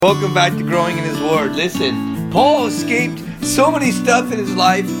Welcome back to Growing in His Word. Listen, Paul escaped so many stuff in his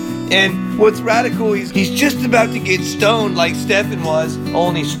life, and what's radical, he's just about to get stoned like Stephen was,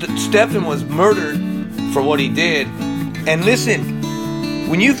 only Stephen was murdered for what he did. And listen,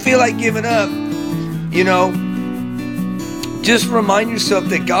 when you feel like giving up, just remind yourself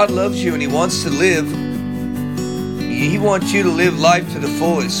that God loves you and He wants to live. He wants you to live life to the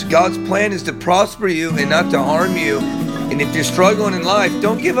fullest. God's plan is to prosper you and not to harm you. And if you're struggling in life,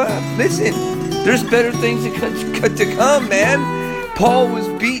 don't give up. Listen, there's better things to come, man. Paul was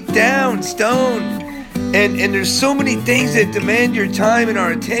beat down, stoned. And there's so many things that demand your time and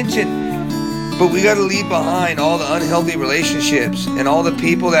our attention. But we got to leave behind all the unhealthy relationships and all the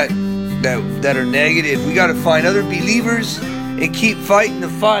people that are negative. We got to find other believers and keep fighting the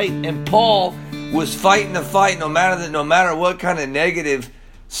fight. And Paul was fighting the fight no matter what kind of negative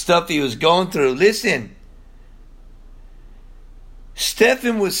stuff he was going through. Listen,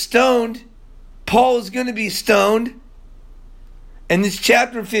 Stephen was stoned. Paul is going to be stoned. And this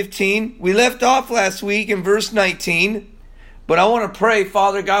chapter 15, we left off last week in verse 19. But I want to pray,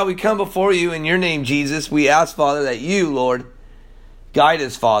 Father God, we come before you in your name, Jesus. We ask, Father, that you, Lord, guide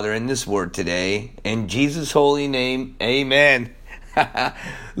us, Father, in this word today. In Jesus' holy name, amen.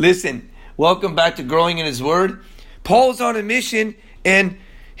 Listen, welcome back to Growing in His Word. Paul's on a mission, and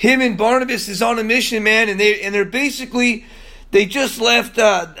him and Barnabas is on a mission, man. And they're basically... They just left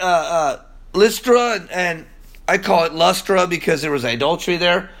Lystra, and I call it Lustra because there was adultery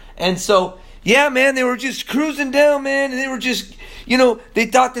there. And so, yeah, man, they were just cruising down, man. And they were just, they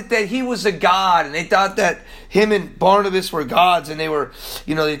thought that he was a god. And they thought that him and Barnabas were gods. And they were,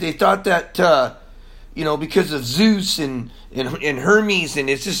 they thought that, because of Zeus and Hermes. And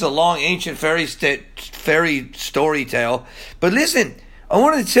it's just a long ancient fairy story tale. But listen, I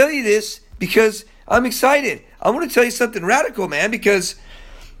wanted to tell you this because I'm excited. I want to tell you something radical, man, because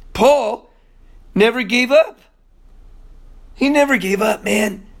Paul never gave up. He never gave up,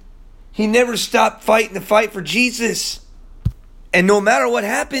 man. He never stopped fighting the fight for Jesus. And no matter what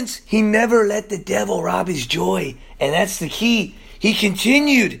happens, he never let the devil rob his joy. And that's the key. He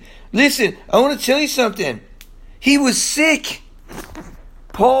continued. Listen, I want to tell you something. He was sick.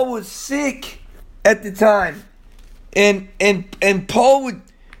 Paul was sick at the time. And Paul would...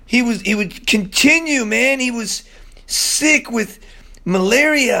 He would continue, man. He was sick with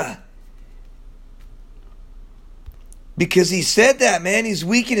malaria. Because he said that, man. He's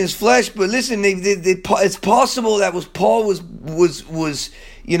weak in his flesh. But listen, it's possible that Paul was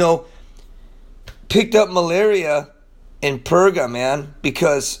picked up malaria in Perga, man.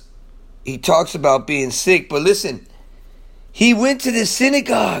 Because he talks about being sick. But listen, he went to the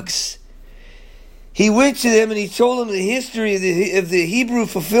synagogues. He went to them and he told them the history of the Hebrew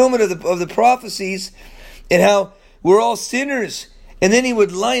fulfillment of the prophecies and how we're all sinners. And then he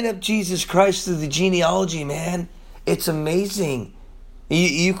would line up Jesus Christ through the genealogy, man. It's amazing.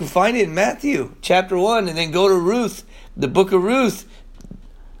 You can find it in Matthew chapter 1 and then go to Ruth, the book of Ruth.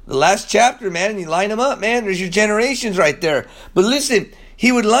 The last chapter, man, and you line them up, man. There's your generations right there. But listen,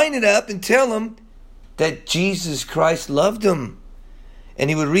 he would line it up and tell them that Jesus Christ loved them. And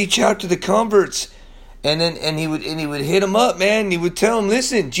he would reach out to the converts. And he would hit them up, man. And he would tell them,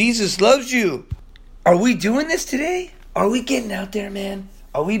 listen, Jesus loves you. Are we doing this today? Are we getting out there, man?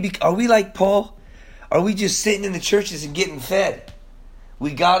 Are we like Paul? Are we just sitting in the churches and getting fed?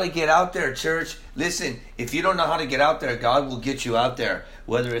 We got to get out there, church. Listen, if you don't know how to get out there, God will get you out there.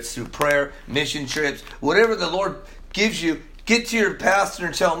 Whether it's through prayer, mission trips, whatever the Lord gives you, get to your pastor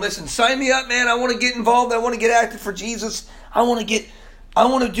and tell him, listen, sign me up, man. I want to get involved. I want to get active for Jesus. I want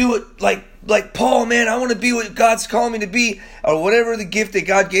to do it like Paul, man. I want to be what God's calling me to be. Or whatever the gift that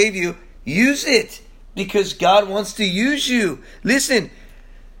God gave you, use it. Because God wants to use you. Listen,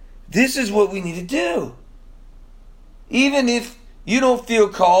 this is what we need to do. Even if you don't feel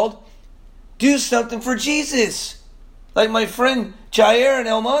called, do something for Jesus. Like my friend Jair and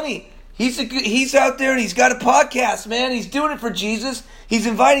Elmani. He's out there and he's got a podcast, man. He's doing it for Jesus. He's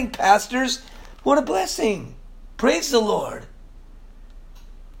inviting pastors. What a blessing. Praise the Lord.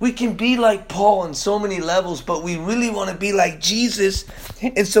 We can be like Paul on so many levels, but we really want to be like Jesus.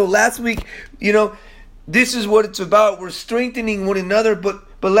 And so last week, this is what it's about. We're strengthening one another. But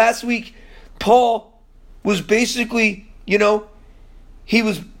last week, Paul was basically, he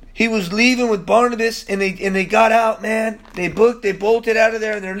was leaving with Barnabas, and they got out, man. They bolted out of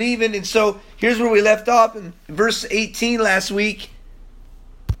there, and they're leaving. And so here's where we left off in verse 18 last week.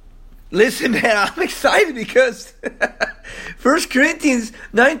 Listen, man, I'm excited because 1 Corinthians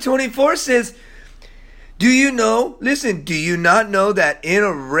 9:24 says, do you not know that in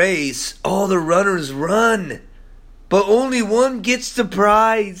a race all the runners run, but only one gets the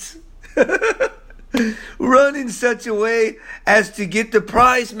prize. Run in such a way as to get the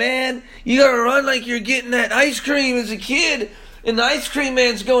prize, man. You gotta run like you're getting that ice cream as a kid. And the ice cream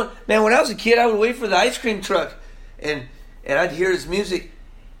man's going, man, when I was a kid, I would wait for the ice cream truck. And I'd hear his music.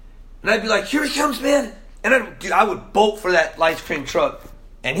 And I'd be like, here he comes, man. And I would bolt for that ice cream truck.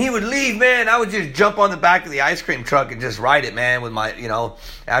 And he would leave, man. I would just jump on the back of the ice cream truck and just ride it, man, with my,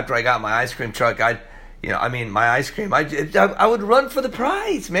 after I got my ice cream truck, my ice cream, I would run for the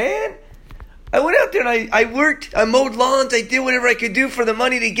prize, man. I went out there and I worked, I mowed lawns, I did whatever I could do for the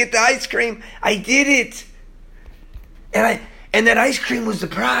money to get the ice cream. I did it. And that ice cream was the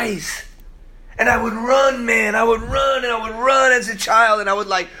prize. And I would run, man. I would run as a child, and I would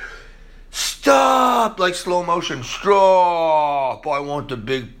stop, like slow motion. Stop. I want the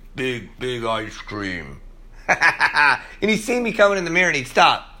big, big, big ice cream. And he'd see me coming in the mirror and he'd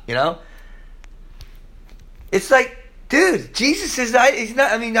stop, It's like, dude, Jesus is he's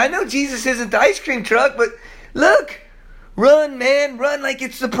not, I know Jesus isn't the ice cream truck, but look, run, man, run like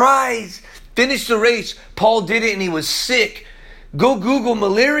it's the prize. Finish the race. Paul did it and he was sick. Go Google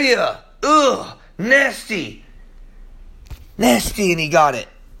malaria. Ugh, nasty. Nasty, and he got it.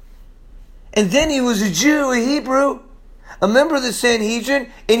 And then he was a Jew, a Hebrew, a member of the Sanhedrin,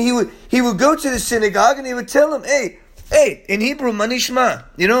 and he would go to the synagogue and he would tell them, hey, in Hebrew, manishma,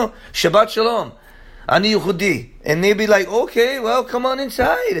 Shabbat Shalom, ani Yehudi. And they'd be like, okay, well, come on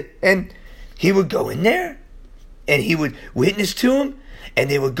inside. And he would go in there, and he would witness to him, and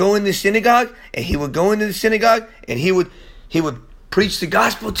they would go in the synagogue, and he would go into the synagogue, and he would preach the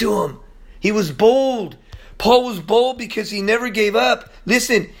gospel to him. He was bold. Paul was bold because he never gave up.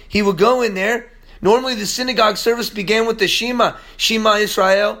 Listen, he would go in there. Normally the synagogue service began with the Shema. Shema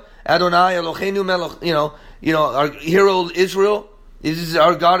Israel, Adonai Eloheinu Melech, our hero Israel. This is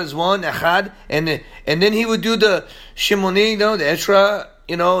our God is one, Echad. And then he would do the Shemoni, the Esra,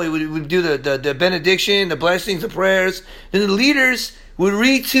 he would do the benediction, the blessings, the prayers. Then the leaders would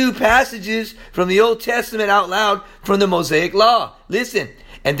read 2 passages from the Old Testament out loud from the Mosaic Law. Listen.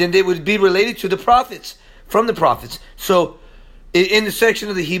 And then they would be related to the prophets, from the prophets. So, in the section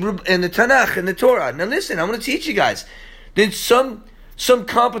of the Hebrew and the Tanakh and the Torah. Now listen, I'm going to teach you guys. Then some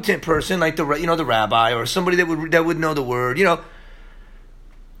competent person, like the rabbi or somebody that would know the word,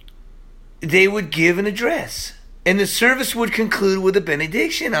 they would give an address. And the service would conclude with a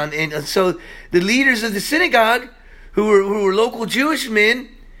benediction. And so the leaders of the synagogue, who were local Jewish men,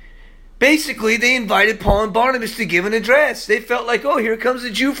 basically they invited Paul and Barnabas to give an address. They felt like, oh, here comes a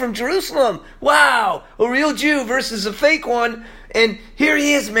Jew from Jerusalem. Wow, a real Jew versus a fake one. And here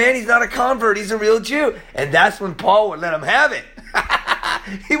he is, man. He's not a convert. He's a real Jew. And that's when Paul would let him have it.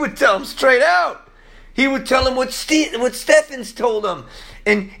 He would tell him straight out. He would tell him what Stephan's told him.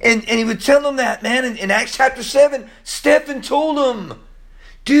 And he would tell him that, man. In Acts chapter 7, Stephan told him,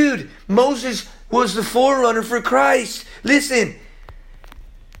 dude, Moses was the forerunner for Christ. Listen,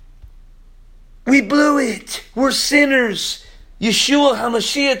 we blew it. We're sinners. Yeshua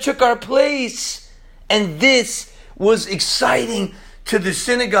HaMashiach took our place. And this was exciting to the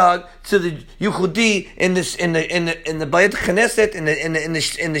synagogue, to the Yehudi in the Bayit Knesset,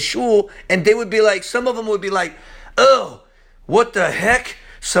 in the shul, and they would be like, some of them would be like, oh, what the heck?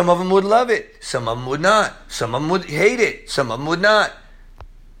 Some of them would love it. Some of them would not. Some of them would hate it. Some of them would not.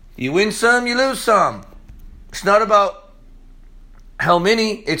 You win some, you lose some. It's not about how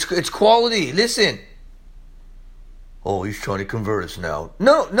many. It's quality. Listen. Oh, he's trying to convert us now.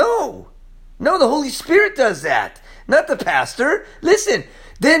 No. The Holy Spirit does that. Not the pastor. Listen.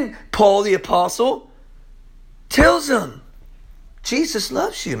 Then Paul the apostle tells him, Jesus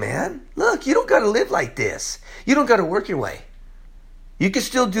loves you, man. Look, you don't got to live like this. You don't got to work your way. You can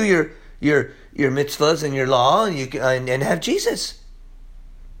still do your mitzvahs and your law, and have Jesus.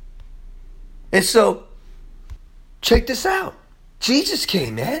 And so, check this out. Jesus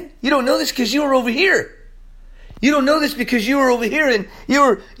came, man. You don't know this because you were over here. You don't know this because you were over here, and you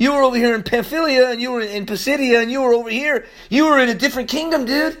were over here in Pamphylia, and you were in Pisidia, and you were over here. You were in a different kingdom,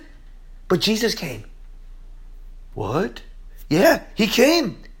 dude. But Jesus came. What? Yeah, he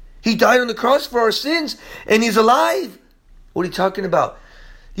came. He died on the cross for our sins, and he's alive. What are you talking about?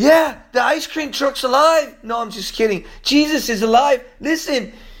 Yeah, the ice cream truck's alive. No, I'm just kidding. Jesus is alive.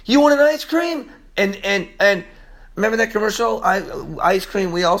 Listen, you want an ice cream? And remember that commercial? Ice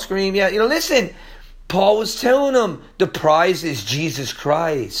cream, we all scream. Yeah, listen. Paul was telling them the prize is Jesus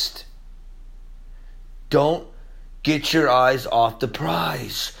Christ. Don't get your eyes off the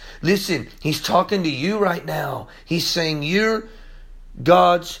prize. Listen, he's talking to you right now. He's saying you're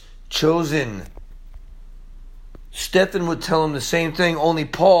God's chosen. Stephan would tell him the same thing, only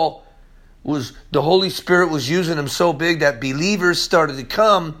Paul the Holy Spirit was using him so big that believers started to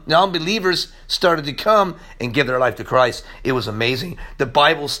come, non-believers started to come and give their life to Christ. It was amazing. The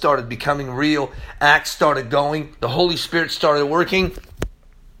Bible started becoming real. Acts started going. The Holy Spirit started working.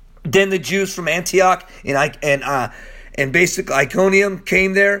 Then the Jews from Antioch and basically Iconium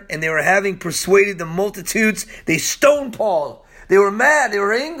came there, and they were having persuaded the multitudes. They stoned Paul. They were mad. They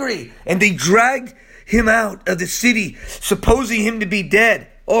were angry. And they dragged him out of the city, supposing him to be dead.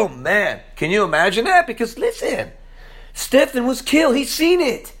 Oh, man. Can you imagine that? Because listen, Stephen was killed. He's seen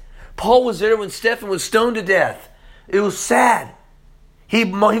it. Paul was there when Stephen was stoned to death. It was sad. He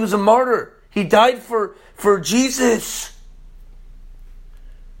was a martyr. He died for Jesus.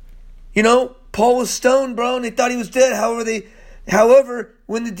 You know, Paul was stoned, bro, and they thought he was dead. However,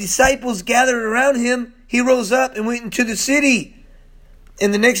 when the disciples gathered around him, he rose up and went into the city.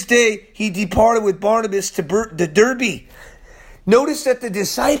 And the next day, he departed with Barnabas to Derbe. Notice that the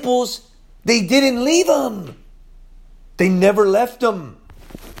disciples, they didn't leave him. They never left him.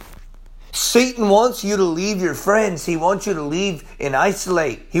 Satan wants you to leave your friends. He wants you to leave and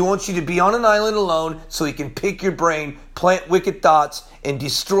isolate. He wants you to be on an island alone so he can pick your brain, plant wicked thoughts, and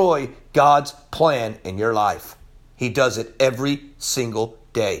destroy God's plan in your life. He does it every single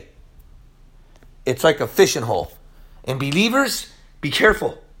day. It's like a fishing hole. And believers, be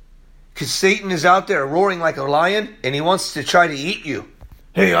careful. Because Satan is out there roaring like a lion, and he wants to try to eat you.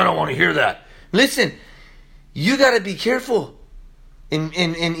 Hey, I don't want to hear that. Listen, you got to be careful. In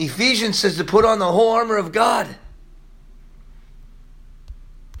Ephesians says to put on the whole armor of God.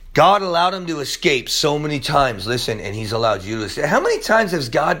 God allowed him to escape so many times. Listen, and he's allowed you to escape. How many times has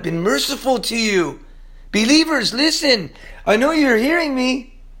God been merciful to you? Believers, listen. I know you're hearing me.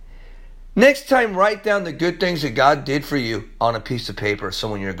 Next time, write down the good things that God did for you on a piece of paper.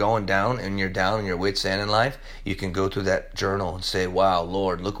 So when you're going down and you're down in your wits' end in life, you can go through that journal and say, wow,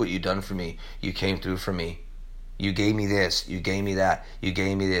 Lord, look what you've done for me. You came through for me. You gave me this. You gave me that. You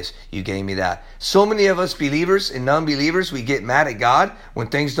gave me this. You gave me that. So many of us believers and non-believers, we get mad at God when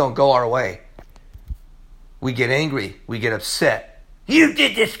things don't go our way. We get angry. We get upset. You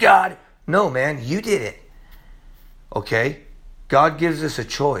did this, God. No, man, you did it. Okay? God gives us a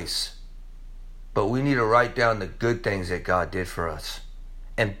choice. But we need to write down the good things that God did for us.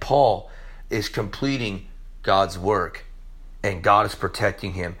 And Paul is completing God's work. And God is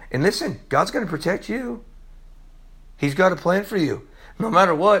protecting him. And listen, God's going to protect you. He's got a plan for you. No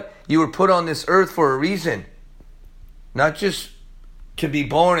matter what, you were put on this earth for a reason. Not just to be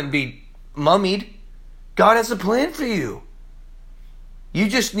born and be mummied. God has a plan for you. You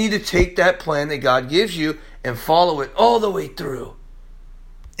just need to take that plan that God gives you and follow it all the way through.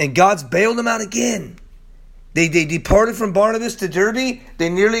 And God's bailed them out again. They departed from Barnabas to Derbe. They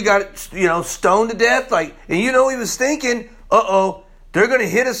nearly got, stoned to death. And he was thinking, they're going to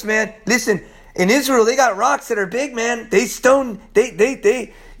hit us, man. Listen, in Israel, they got rocks that are big, man. They stone,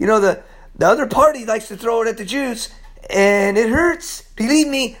 the other party likes to throw it at the Jews. And it hurts. Believe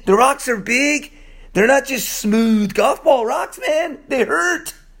me, the rocks are big. They're not just smooth golf ball rocks, man. They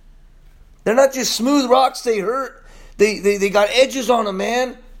hurt. They're not just smooth rocks. They hurt. They got edges on them,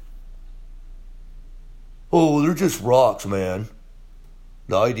 man. Oh, they're just rocks, man.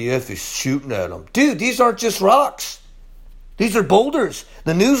 The IDF is shooting at them. Dude, these aren't just rocks. These are boulders.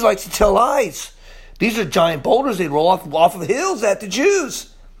 The news likes to tell lies. These are giant boulders. They roll off of hills at the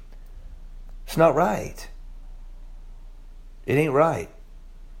Jews. It's not right. It ain't right.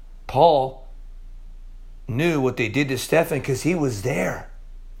 Paul knew what they did to Stephen because he was there.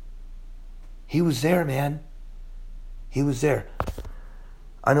 He was there, man. He was there.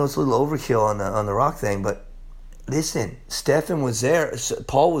 I know it's a little overkill on the rock thing, but listen, Stephen was there.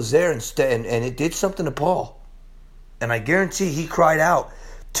 Paul was there, and it did something to Paul. And I guarantee he cried out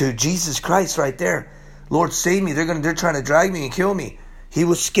to Jesus Christ right there. Lord, save me. They're trying to drag me and kill me. He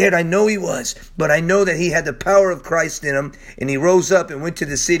was scared. I know he was. But I know that he had the power of Christ in him. And he rose up and went to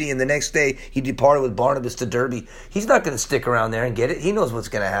the city. And the next day, he departed with Barnabas to Derbe. He's not going to stick around there and get it. He knows what's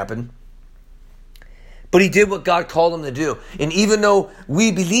going to happen. But he did what God called him to do. And even though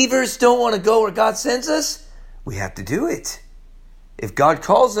we believers don't want to go where God sends us, we have to do it. If God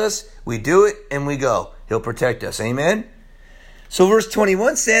calls us, we do it and we go. He'll protect us. Amen? So verse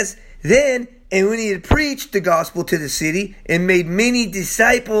 21 says, Then, and when he had preached the gospel to the city and made many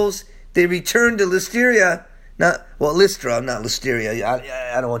disciples, they returned to Lystra. Lystra, not Listeria.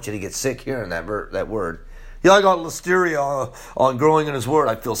 I don't want you to get sick hearing that word. Yeah, I got Listeria on growing in his word.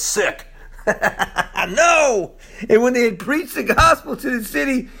 I feel sick. No! And when they had preached the gospel to the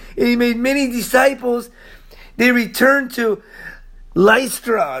city and he made many disciples, they returned to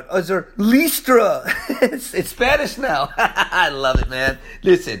Lystra. It's Spanish now. I love it, man.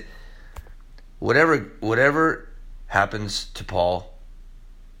 Listen, Whatever happens to Paul,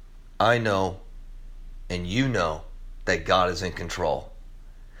 I know and you know that God is in control.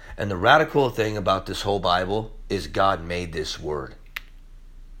 And the radical thing about this whole Bible is God made this word.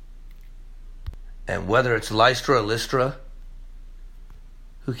 And whether it's Lystra or Lystra,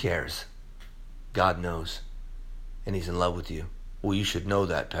 who cares? God knows. And he's in love with you. Well, you should know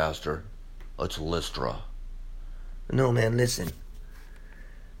that, Pastor. It's Lystra. No, man, listen.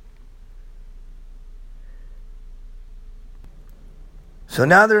 So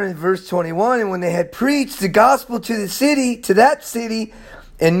now they're in verse 21, and when they had preached the gospel to that city,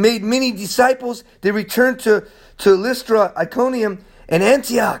 and made many disciples, they returned to Lystra, Iconium, and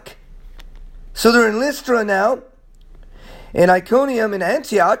Antioch. So they're in Lystra now, and Iconium and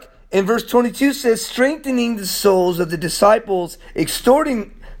Antioch. And verse 22 says, strengthening the souls of the disciples,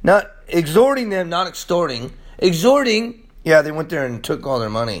 exhorting. Yeah, they went there and took all their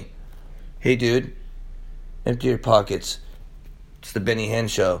money. Hey, dude, empty your pockets. It's the Benny Hinn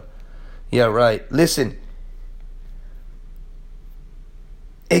show. Yeah, right. Listen.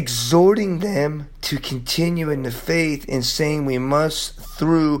 Exhorting them to continue in the faith and saying we must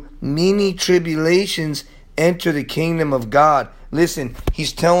through many tribulations enter the kingdom of God. Listen,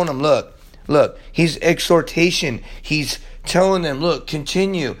 he's telling them, look, he's exhortation. He's telling them, look,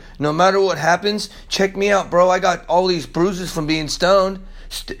 continue. No matter what happens, check me out, bro. I got all these bruises from being stoned.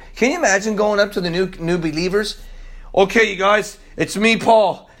 Can you imagine going up to the new believers? Okay, you guys, it's me,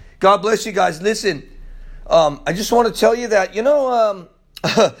 Paul. God bless you guys. Listen, I just want to tell you that,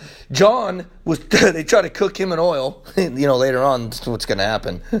 John was, they tried to cook him in oil. Later on, that's what's going to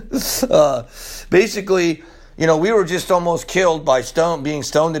happen. Basically, we were just almost killed by being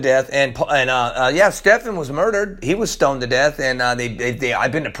stoned to death. And Stephen was murdered. He was stoned to death. And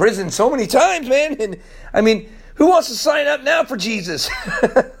I've been to prison so many times, man. And I mean, who wants to sign up now for Jesus?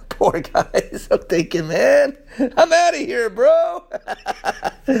 Poor guys. I'm thinking, man, I'm out of here, bro.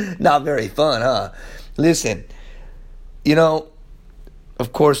 Not very fun, huh? Listen,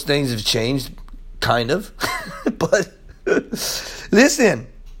 of course, things have changed, kind of. But listen,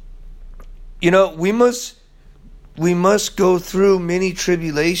 we must go through many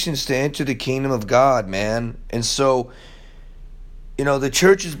tribulations to enter the kingdom of God, man. And so, the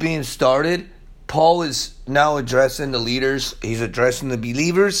church is being started. Paul is now addressing the leaders. He's addressing the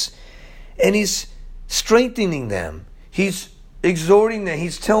believers. And he's strengthening them. He's exhorting them.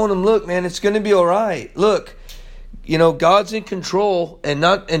 He's telling them, look, man, it's going to be all right. Look, God's in control. And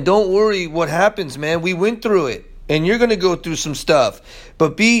don't worry what happens, man. We went through it. And you're going to go through some stuff.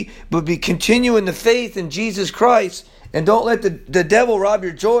 But continue in the faith in Jesus Christ. And don't let the devil rob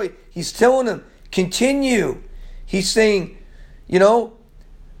your joy. He's telling them, continue. He's saying,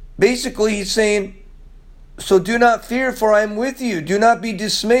 basically he's saying, so do not fear, for I am with you. Do not be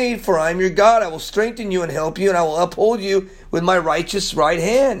dismayed, for I am your God. I will strengthen you and help you, and I will uphold you with my righteous right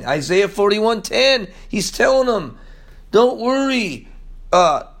hand. Isaiah 41:10. He's telling them, don't worry,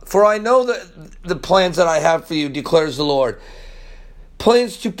 for I know the plans that I have for you, declares the Lord.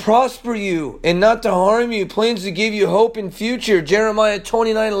 Plans to prosper you and not to harm you. Plans to give you hope in future. Jeremiah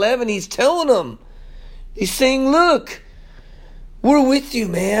 29:11. He's telling them. He's saying, look, we're with you,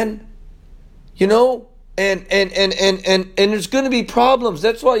 man. And there's going to be problems.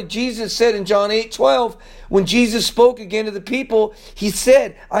 That's why Jesus said in John 8:12, when Jesus spoke again to the people, he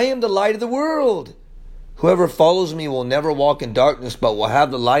said, I am the light of the world. Whoever follows me will never walk in darkness, but will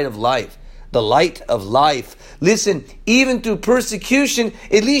have the light of life. The light of life. Listen, even through persecution,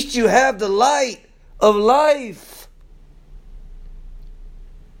 at least you have the light of life.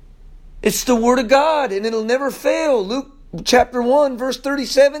 It's the word of God, and it'll never fail. Luke chapter 1, verse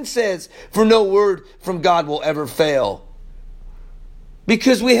 37 says, for no word from God will ever fail.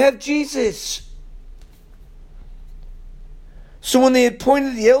 Because we have Jesus. So when they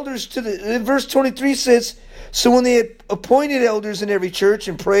appointed the elders verse 23 says, so when they had appointed elders in every church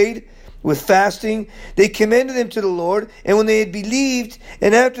and prayed with fasting, they commended them to the Lord. And when they had believed,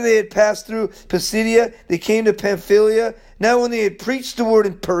 and after they had passed through Pisidia, they came to Pamphylia. Now when they had preached the word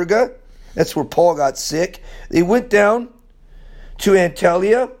in Perga, that's where Paul got sick, they went down to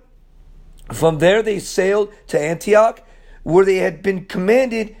Antalya. From there they sailed to Antioch, where they had been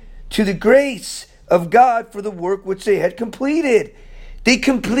commended to the grace of God for the work which they had completed. They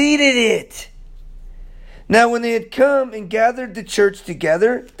completed it. Now when they had come and gathered the church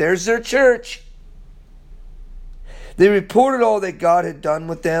together, there's their church. They reported all that God had done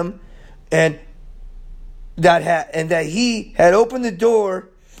with them, and that he had opened the door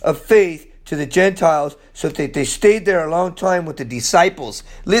of faith to the Gentiles, so that they stayed there a long time with the disciples.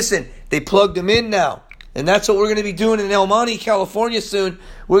 Listen, they plugged them in now. And that's what we're going to be doing in El Monte, California soon.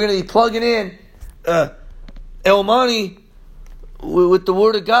 We're going to be plugging in El Monte with the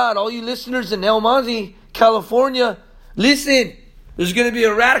Word of God. All you listeners in El Monte, California, listen. There's going to be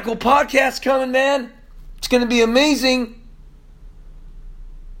a radical podcast coming, man. It's going to be amazing.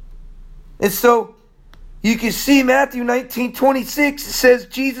 And so you can see Matthew 19:26. It says,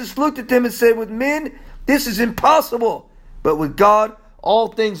 Jesus looked at them and said, with men, this is impossible. But with God, all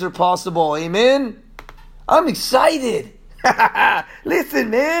things are possible. Amen? I'm excited. Listen,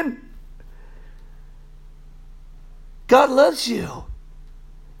 man. God loves you.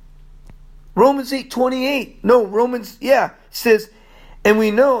 Romans 8:28. Says, and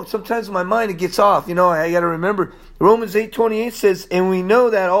we know, sometimes in my mind it gets off. I got to remember. Romans 8:28 says, and we know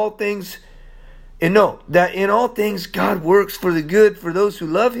that that in all things God works for the good for those who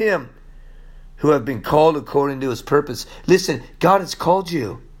love Him, who have been called according to His purpose. Listen, God has called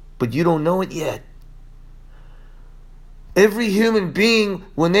you, but you don't know it yet. Every human being,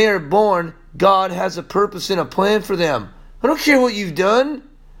 when they are born, God has a purpose and a plan for them. I don't care what you've done.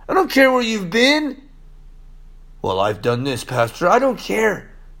 I don't care where you've been. Well, I've done this, Pastor. I don't care.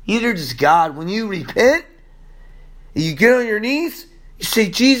 Either does God. When you repent, you get on your knees, you say,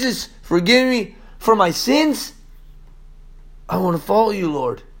 Jesus, forgive me for my sins. I want to follow you,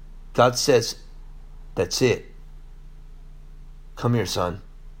 Lord. God says, that's it. Come here, son.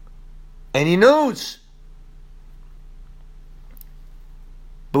 And He knows.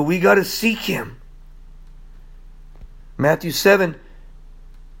 But we got to seek Him. Matthew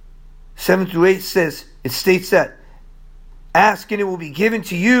 7:7-8 says, it states that, ask and it will be given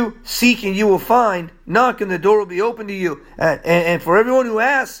to you, seek and you will find, knock and the door will be open to you. And for everyone who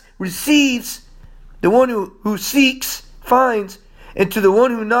asks, receives, the one who seeks, finds, and to the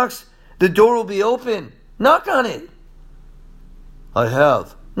one who knocks, the door will be open. Knock on it. I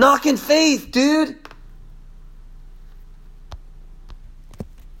have. Knock in faith, dude.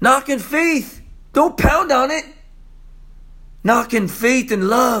 Knock in faith. Don't pound on it. Knock in faith and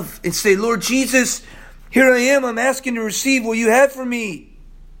love and say, Lord Jesus, here I am. I'm asking to receive what you have for me.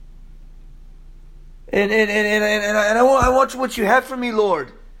 And I want what you have for me,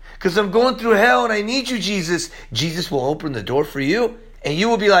 Lord. Because I'm going through hell and I need you, Jesus. Jesus will open the door for you. And you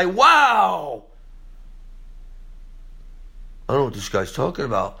will be like, wow. I don't know what this guy's talking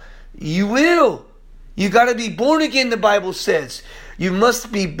about. You will. You got to be born again, the Bible says. You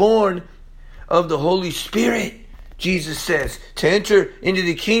must be born of the Holy Spirit. Jesus says, to enter into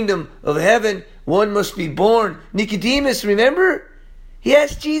the kingdom of heaven, one must be born. Nicodemus, remember? He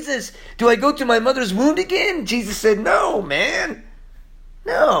asked Jesus, do I go to my mother's womb again? Jesus said, no, man.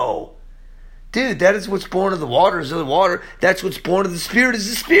 No. Dude, that is what's born of the water is the water. That's what's born of the Spirit is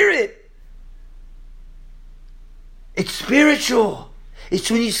the Spirit. It's spiritual. It's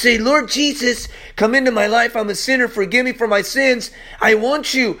when you say, Lord Jesus, come into my life. I'm a sinner. Forgive me for my sins. I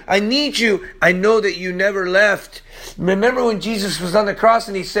want you. I need you. I know that you never left. Remember when Jesus was on the cross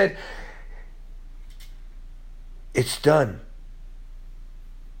and He said, it's done.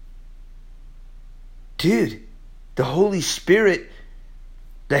 Dude, the Holy Spirit,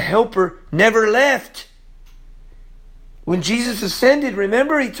 the Helper, never left. When Jesus ascended,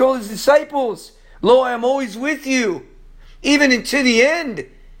 remember, He told His disciples, lo, I am always with you, even unto the end.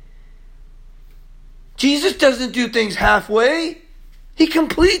 Jesus doesn't do things halfway. He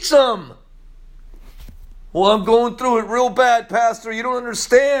completes them. Well, I'm going through it real bad, Pastor. You don't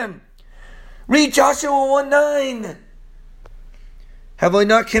understand. Read Joshua 1:9. Have I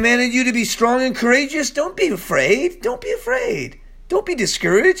not commanded you to be strong and courageous? Don't be afraid. Don't be afraid. Don't be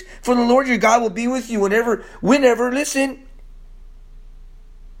discouraged. For the Lord your God will be with you whenever, listen,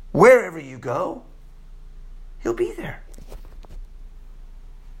 wherever you go, He'll be there.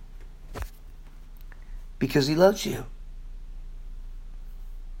 Because He loves you.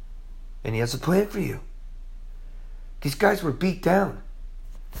 And He has a plan for you. These guys were beat down,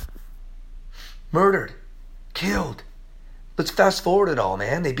 murdered, killed. Let's fast forward it all,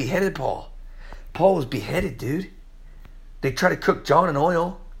 man. They beheaded Paul. Paul was beheaded, dude. They tried to cook John in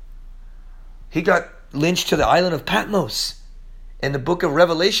oil. He got lynched to the island of Patmos. And the book of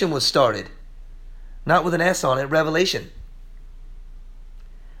Revelation was started. Not with an S on it, Revelation.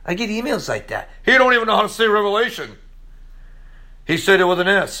 I get emails like that. He don't even know how to say Revelation. He said it with an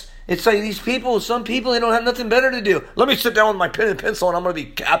S. It's like these people, some people, they don't have nothing better to do. Let me sit down with my pen and pencil and I'm going to be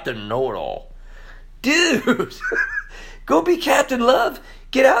Captain Know-It-All. Dude, go be Captain Love.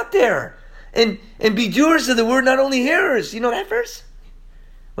 Get out there and be doers of the word, not only hearers. You know that verse?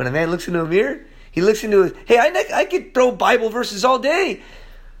 When a man looks into a mirror, he looks into it. Hey, I could throw Bible verses all day,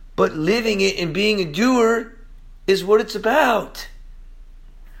 but living it and being a doer is what it's about.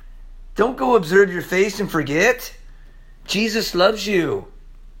 Don't go observe your face and forget. Jesus loves you.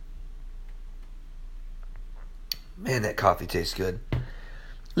 Man, that coffee tastes good.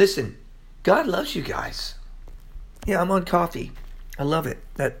 Listen, God loves you guys. Yeah, I'm on coffee. I love it.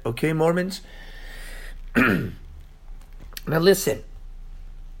 That okay, Mormons? Now listen.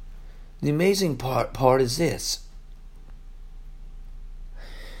 The amazing part is this.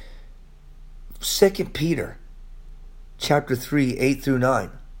 2 Peter chapter 3, 8 through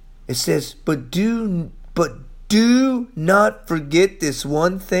 9. It says, But do not forget this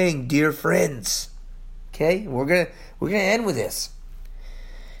one thing, dear friends. Okay? We're gonna end with this.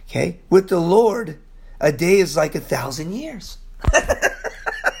 Okay? With the Lord, a day is like 1,000 years.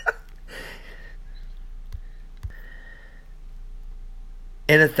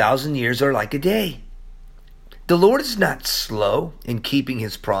 And 1,000 years are like a day. The Lord is not slow in keeping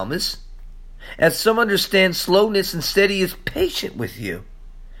his promise, as some understand slowness. Instead, he is patient with you,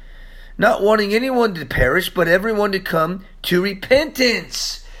 not wanting anyone to perish, but everyone to come to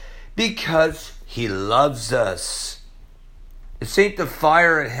repentance, because he loves us. This ain't the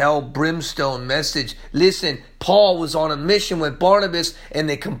fire and hell brimstone message. Listen, Paul was on a mission with Barnabas, and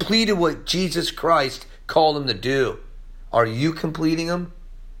they completed what Jesus Christ called them to do. Are you completing them?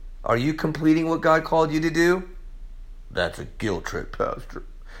 Are you completing what God called you to do? That's a guilt trip, Pastor.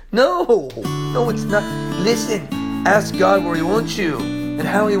 No, it's not. Listen, ask God where he wants you and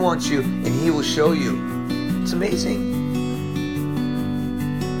how he wants you, and he will show you. It's amazing.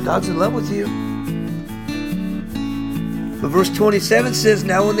 God's in love with you. But verse 27 says,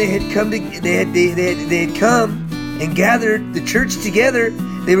 now when they had come and gathered the church together,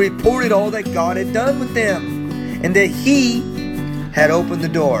 they reported all that God had done with them, and that he had opened the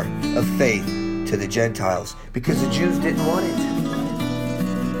door of faith to the Gentiles, because the Jews didn't want it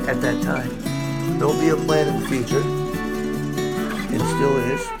at that time. There'll be a plan in the future. It still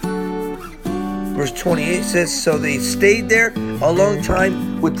is. Verse 28 says, so they stayed there a long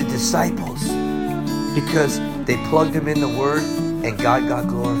time with the disciples, because they plugged them in the word and God got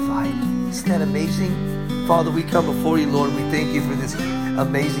glorified. Isn't that amazing? Father, we come before you, Lord. We thank you for this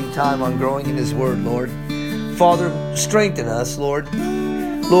amazing time on growing in his word, Lord. Father, strengthen us, Lord.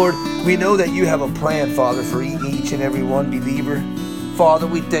 Lord, we know that you have a plan, Father, for each and every one believer. Father,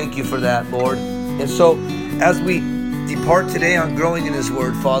 we thank you for that, Lord. And so, as we depart today on growing in his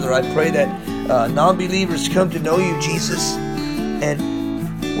word, Father, I pray that non-believers come to know you, Jesus. And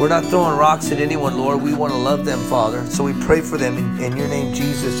we're not throwing rocks at anyone, Lord. We want to love them, Father. So we pray for them in your name,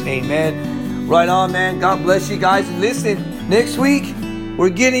 Jesus. Amen. Right on, man. God bless you guys. And listen, next week, we're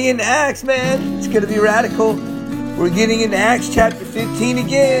getting into Acts, man. It's going to be radical. We're getting into Acts chapter 15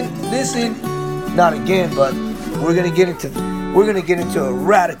 again. Listen, not again, but we're going to get into a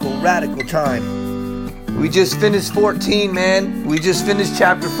radical time. We just finished 14, man. We just finished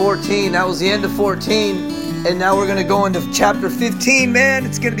chapter 14. That was the end of 14. And now we're going to go into chapter 15, man.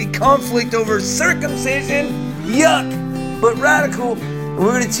 It's going to be conflict over circumcision. Yuck. But radical. And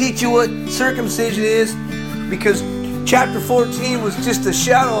we're going to teach you what circumcision is, because chapter 14 was just a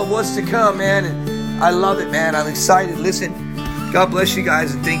shadow of what's to come, man. And I love it, man. I'm excited. Listen, God bless you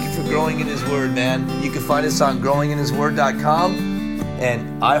guys, and thank you for growing in his word, man. You can find us on growinginhisword.com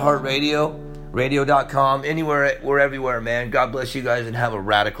and iHeartRadio, radio.com. Anywhere, we're everywhere, man. God bless you guys, and have a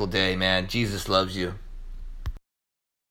radical day, man. Jesus loves you.